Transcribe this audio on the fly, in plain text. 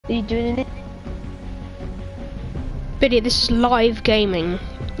Are you doing it? Biddy, this is live gaming.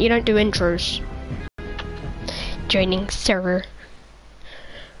 You don't do intros. Joining server.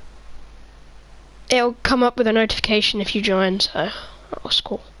 It'll come up with a notification if you join, so that's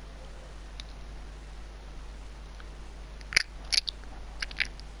cool.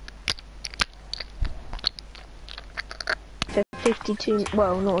 For 52,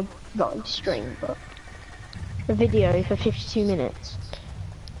 well, not a live stream, but a video for 52 minutes.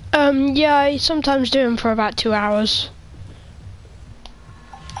 Yeah, I sometimes do them for about 2 hours.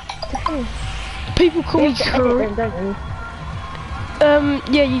 People call me Them, don't you?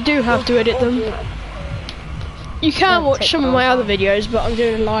 yeah, you do have to edit them. You can watch some of my other videos, but I'm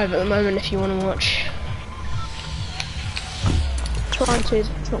doing it live at the moment if you want to watch. Trying to,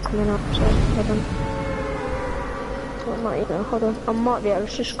 it's not coming up, so hold on. Hold on, I might be able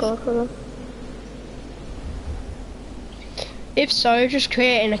to subscribe, hold on. If so, just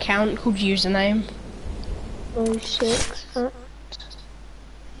create an account called username. 06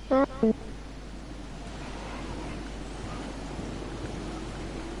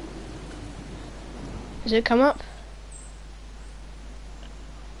 Does it come up?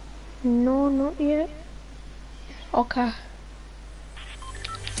 No, not yet. Okay.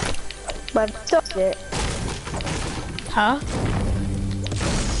 But I've started it. Huh?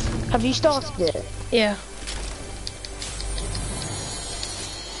 Have you started it? Yeah.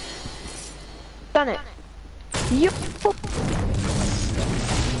 Done it. You.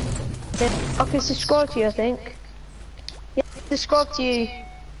 I can subscribe to you, I think. Yeah, subscribe to you.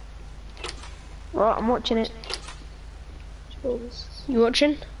 Right, I'm watching it. You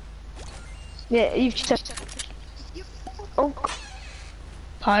watching? Yeah, you've just. Oh.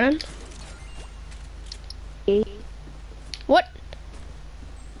 Pardon? What?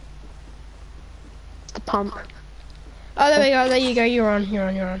 The pump. Oh, there we go. There you go. You're on. You're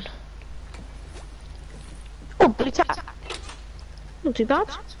on. You're on. Oh, blue tap. Not too bad.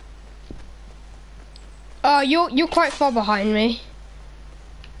 Oh, you're quite far behind me.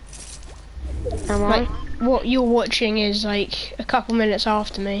 Am I? Like, what you're watching is like a couple minutes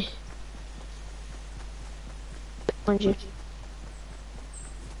after me. Mind you.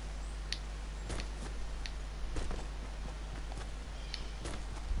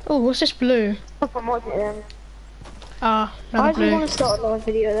 Oh, what's this blue? I might be then. Ah, I another actually blue. want to start a live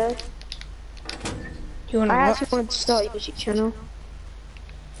video though. You want to I what? actually wanted to start a YouTube channel.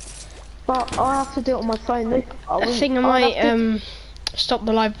 But I'll have to do it on my phone though. I think I might stop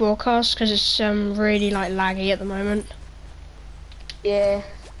the live broadcast because it's really like laggy at the moment. Yeah,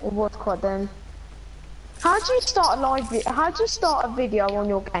 it was quite done. How do you start a how do you start a video on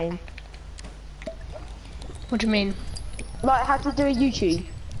your game? What do you mean? Like how to do a YouTube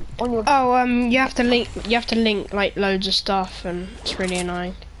on your Oh, you have to link like loads of stuff, and it's really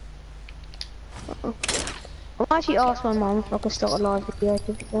annoying. I'll actually ask my mum if I can start a live video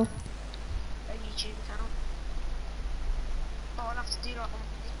before.